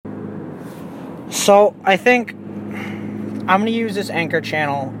So, I think I'm going to use this Anchor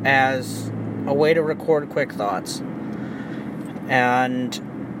channel as a way to record quick thoughts. And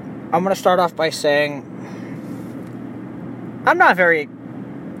I'm going to start off by saying I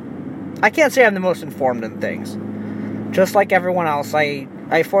can't say I'm the most informed in things. Just like everyone else, I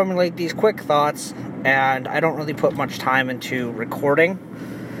formulate these quick thoughts, and I don't really put much time into recording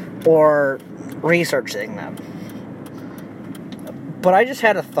or researching them. But I just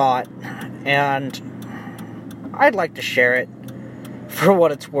had a thought, and I'd like to share it for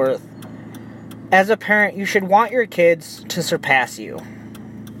what it's worth. As a parent, you should want your kids to surpass you.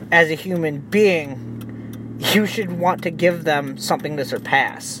 As a human being, you should want to give them something to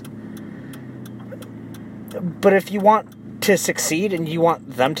surpass. But if you want to succeed and you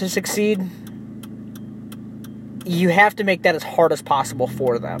want them to succeed, you have to make that as hard as possible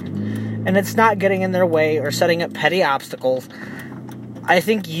for them. And it's not getting in their way or setting up petty obstacles. I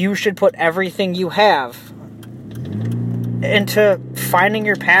think you should put everything you have into finding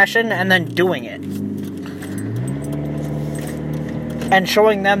your passion and then doing it. And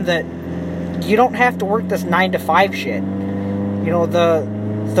showing them that you don't have to work this 9-to-5 shit. You know,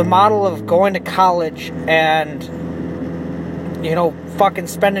 the model of going to college and, you know, fucking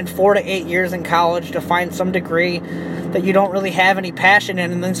spending 4 to 8 years in college to find some degree that you don't really have any passion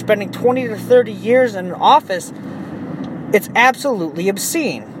in, and then spending 20 to 30 years in an office, it's absolutely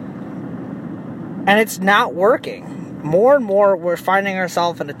obscene. And it's not working. More and more, we're finding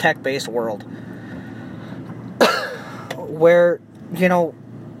ourselves in a tech-based world where, you know,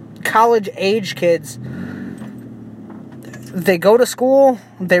 college-age kids, they go to school,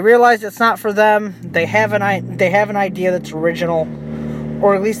 they realize it's not for them, they have an idea that's original,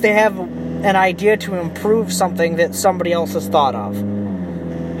 or at least they have an idea to improve something that somebody else has thought of.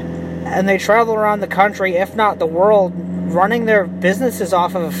 And they travel around the country, if not the world, running their businesses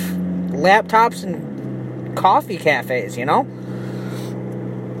off of laptops and coffee cafes, you know?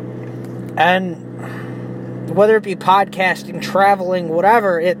 And whether it be podcasting, traveling,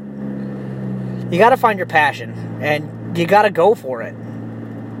 whatever, you gotta find your passion, and you gotta go for it.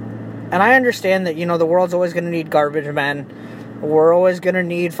 And I understand that, you know, the world's always gonna need garbage men. We're always gonna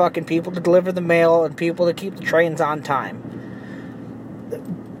need fucking people to deliver the mail and people to keep the trains on time.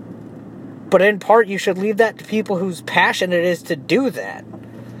 But in part, you should leave that to people whose passion it is to do that.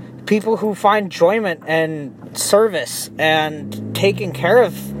 People who find enjoyment and service and taking care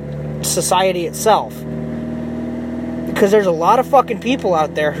of society itself. Because there's a lot of fucking people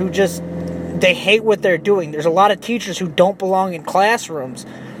out there who just, they hate what they're doing. There's a lot of teachers who don't belong in classrooms.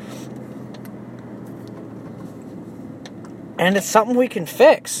 And it's something we can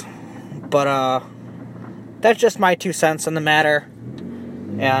fix. But, that's just my 2 cents on the matter.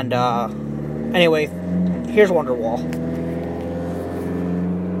 And, anyway, here's Wonderwall.